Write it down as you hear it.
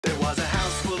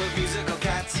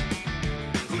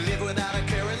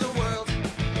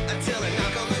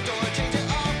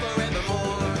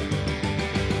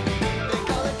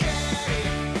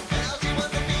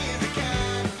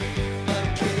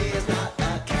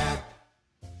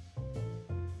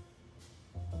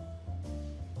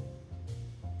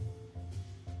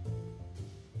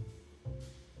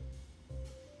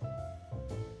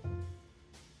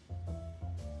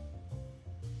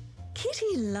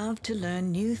Kitty loved to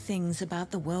learn new things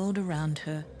about the world around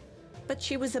her, but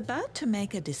she was about to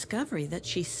make a discovery that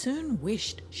she soon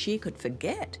wished she could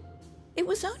forget. It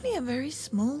was only a very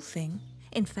small thing.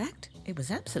 In fact, it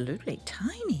was absolutely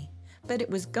tiny, but it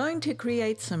was going to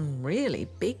create some really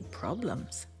big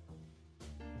problems.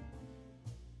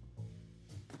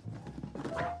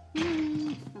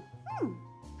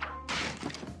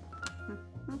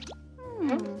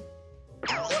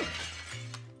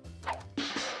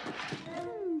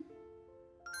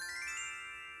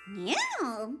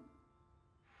 Meow.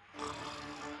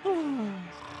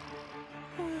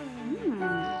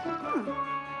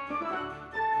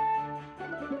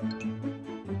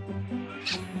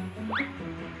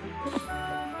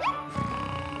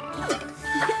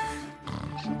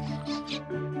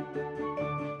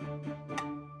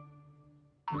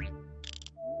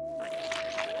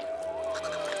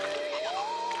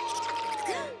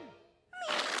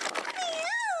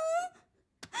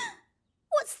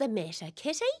 What's the matter,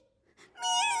 Kitty?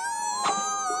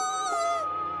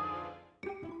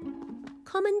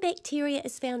 Common bacteria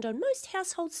is found on most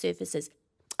household surfaces.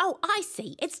 Oh, I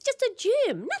see. It's just a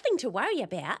germ. Nothing to worry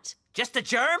about. Just a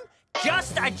germ?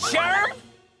 Just a germ?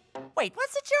 Wait,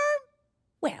 what's a germ?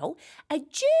 Well, a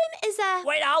germ is a...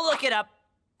 Wait, I'll look it up.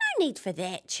 No need for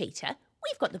that, Cheetah.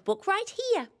 We've got the book right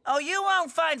here. Oh, you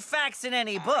won't find facts in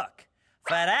any book.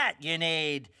 For that, you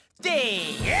need the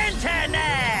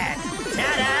Internet!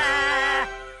 Ta-da!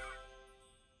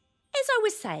 As I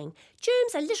was saying,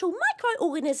 germs are little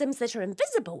microorganisms that are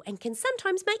invisible and can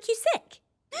sometimes make you sick.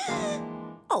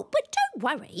 Oh, but don't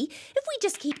worry. If we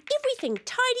just keep everything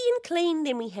tidy and clean,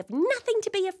 then we have nothing to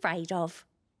be afraid of.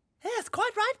 Yes,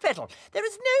 quite right, Petal. There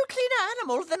is no cleaner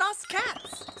animal than us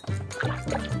cats.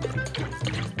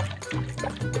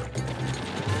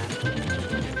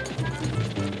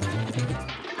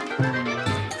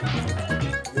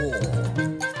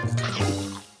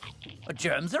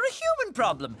 Germs are a human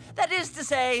problem. That is to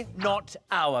say, not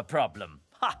our problem.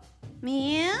 Ha!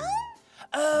 Meow?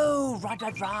 Oh,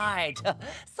 right.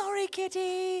 Sorry,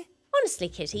 Kitty. Honestly,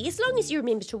 Kitty, as long as you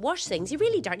remember to wash things, you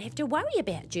really don't have to worry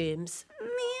about germs.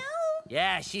 Meow?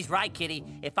 Yeah, she's right, Kitty.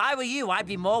 If I were you, I'd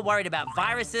be more worried about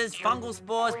viruses, fungal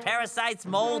spores, parasites,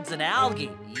 molds, and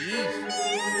algae.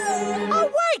 Oh,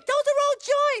 wait, those are all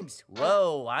germs.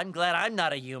 Whoa, I'm glad I'm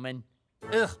not a human.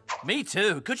 Ugh, me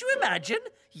too. Could you imagine?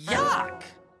 Yuck!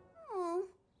 Oh,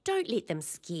 don't let them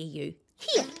scare you.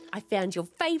 Here, I found your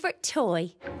favourite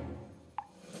toy.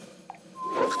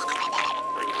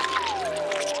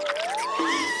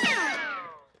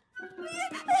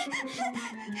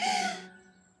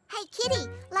 Hey, Kitty,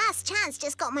 last chance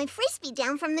just got my frisbee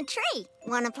down from the tree.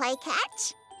 Wanna play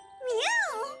catch?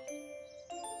 Meow!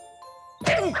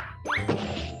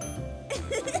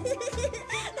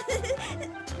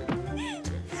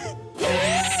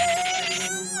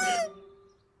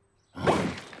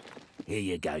 Here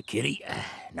you go, Kitty.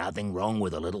 Nothing wrong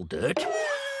with a little dirt.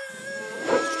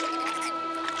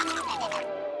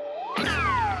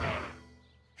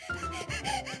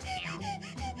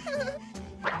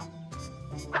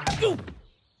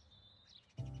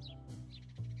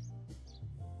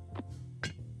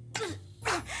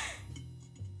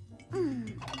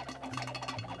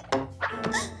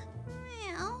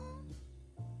 Meow.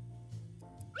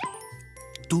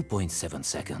 2.7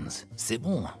 seconds. C'est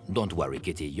bon. Don't worry,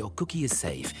 Kitty. Your cookie is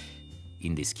safe.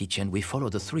 In this kitchen, we follow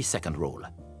the 3-second rule.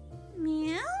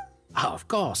 Meow? Of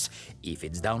course. If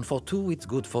it's down for 2, it's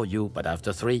good for you. But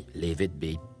after 3, leave it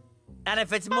be. And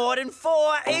if it's more than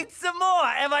 4, eat some more.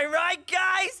 Am I right,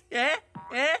 guys?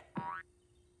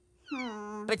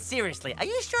 But seriously, are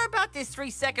you sure about this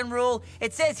 3-second rule?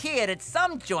 It says here that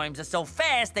some germs are so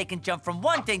fast they can jump from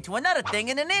one thing to another thing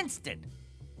in an instant.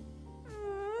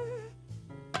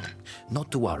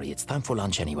 Not to worry. It's time for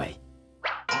lunch anyway.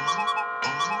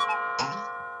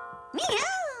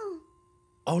 Meow!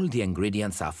 All the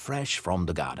ingredients are fresh from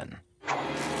the garden. Wait!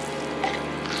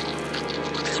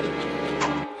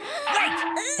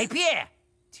 Hey, Pierre!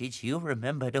 Did you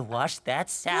remember to wash that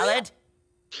salad?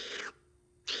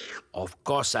 Of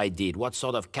course I did. What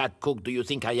sort of cat cook do you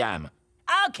think I am?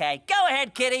 Okay, go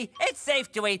ahead, Kitty. It's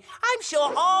safe to eat. I'm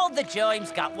sure all the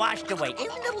germs got washed away, even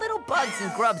the little bugs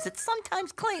and grubs that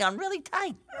sometimes cling on really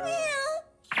tight.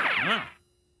 Meow!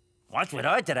 What's with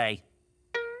her today?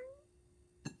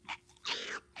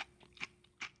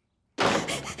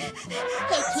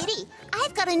 Hey, Kitty,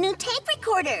 I've got a new tape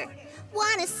recorder.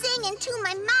 Wanna sing into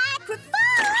my microphone?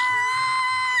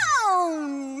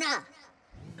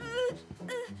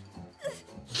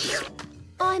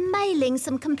 I'm mailing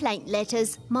some complaint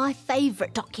letters. My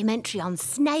favourite documentary on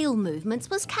snail movements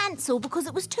was cancelled because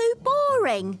it was too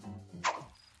boring.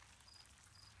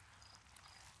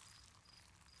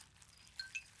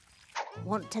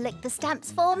 Want to lick the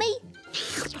stamps for me?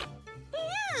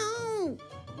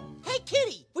 Hey,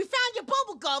 Kitty, we found your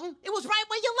bubble gum. It was right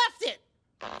where you left it.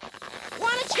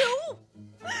 Want to chew?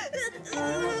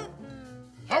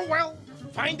 Oh, well,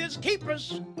 finders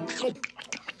keepers.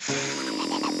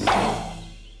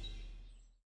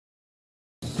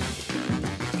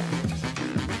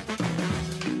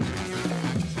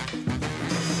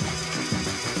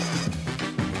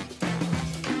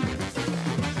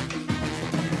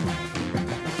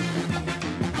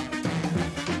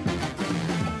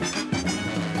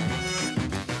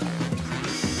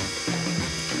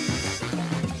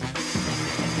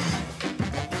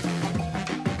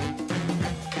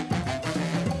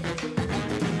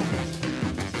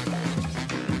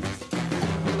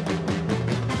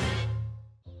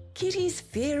 Kitty's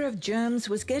fear of germs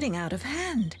was getting out of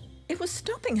hand. It was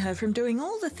stopping her from doing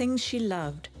all the things she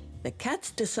loved. The cats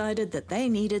decided that they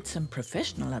needed some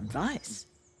professional advice.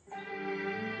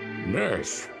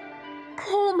 Nurse.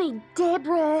 Call me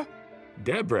Deborah.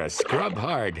 Deborah, scrub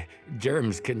hard.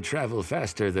 Germs can travel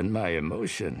faster than my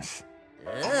emotions.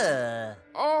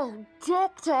 Oh,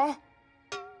 Doctor.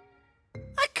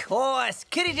 Of course.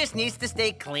 Kitty just needs to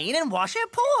stay clean and wash her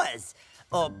paws.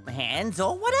 Or hands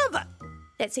or whatever.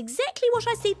 That's exactly what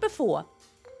I said before.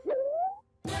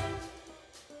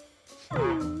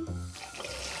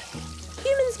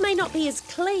 Humans may not be as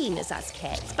clean as us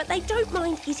cats, but they don't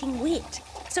mind getting wet.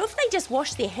 So if they just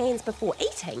wash their hands before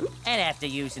eating... And after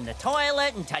using the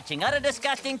toilet and touching other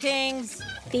disgusting things...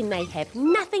 then they have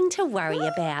nothing to worry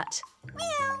about.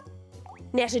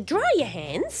 Now to dry your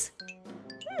hands...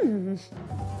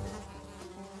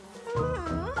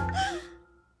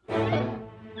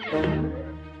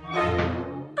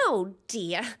 Oh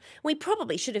dear, we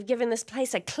probably should have given this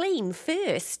place a clean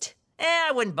first.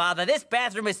 I wouldn't bother. This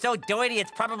bathroom is so dirty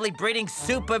it's probably breeding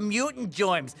super mutant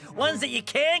germs. Ones that you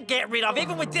can't get rid of,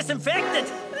 even with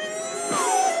disinfectant.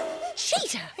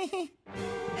 Cheetah!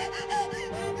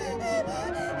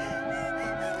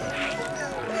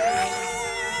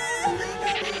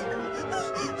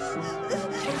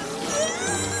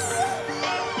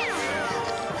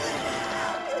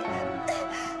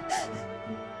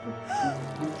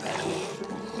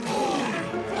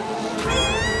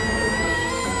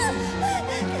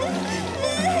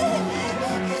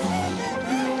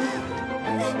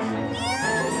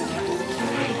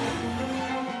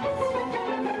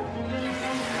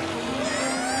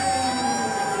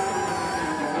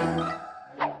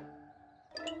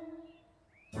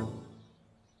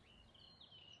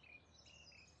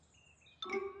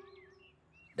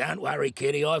 Don't worry,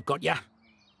 Kitty, I've got ya.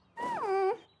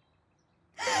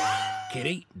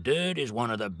 Kitty, dirt is one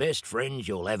of the best friends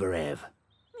you'll ever have.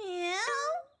 Meow.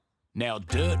 Now,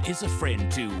 dirt is a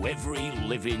friend to every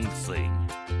living thing.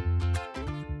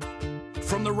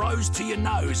 From the rose to your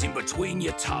nose, in between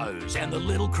your toes, and the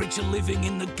little creature living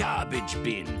in the garbage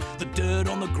bin. The dirt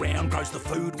on the ground grows the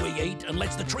food we eat and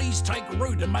lets the trees take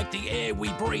root and make the air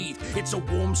we breathe. It's a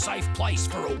warm, safe place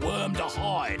for a worm to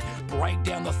hide. Break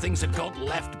down the things that got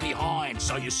left behind.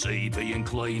 So you see, being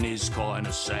clean is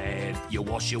kinda sad. You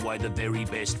wash away the very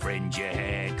best friend you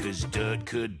had, 'cause dirt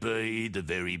could be the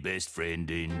very best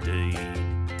friend indeed.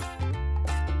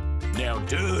 Now,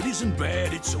 dirt isn't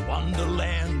bad, it's a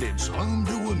wonderland. It's home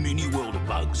to a mini world of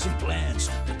bugs and plants.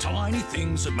 The tiny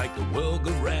things that make the world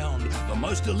go round. The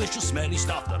most delicious smelly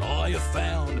stuff that I have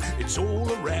found. It's all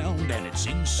around and it's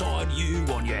inside you.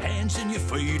 On your hands and your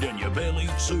feet and your belly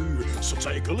too. So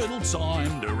take a little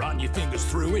time to run your fingers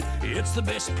through it. It's the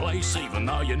best place even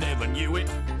though you never knew it.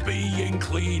 Being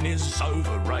clean is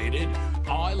overrated.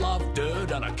 I love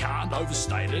dirt and I can't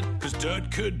overstate it, 'cause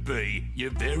dirt could be your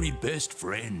very best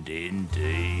friend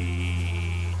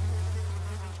indeed.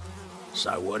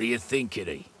 So what do you think,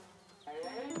 Kitty?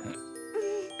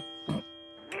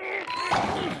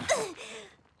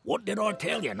 What did I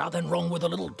tell you? Nothing wrong with a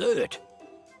little dirt.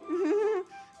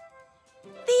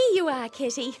 There you are,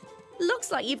 Kitty.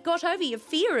 Looks like you've got over your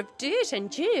fear of dirt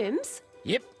and germs.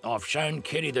 Yep, I've shown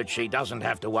Kitty that she doesn't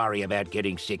have to worry about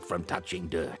getting sick from touching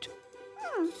dirt.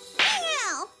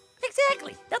 Meow.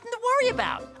 Exactly. Nothing to worry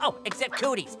about. Oh, except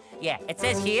cooties. Yeah, it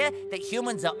says here that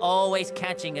humans are always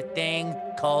catching a thing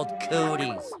called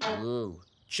cooties. Ooh.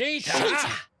 Cheetah!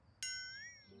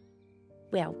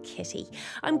 Well, Kitty,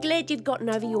 I'm glad you've gotten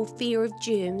over your fear of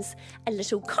germs. A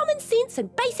little common sense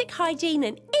and basic hygiene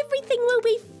and everything will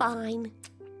be fine.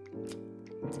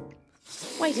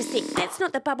 Wait a sec, that's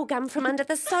not the bubble gum from under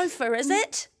the sofa, is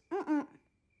it?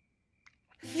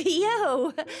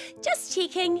 Yo, just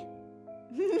checking.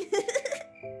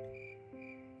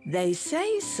 They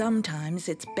say sometimes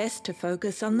it's best to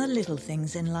focus on the little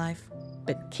things in life.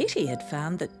 But Kitty had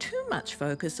found that too much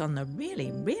focus on the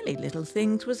really, really little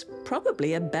things was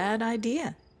probably a bad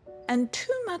idea. And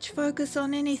too much focus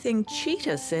on anything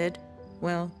Cheetah said,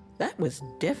 well, that was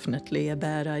definitely a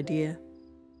bad idea.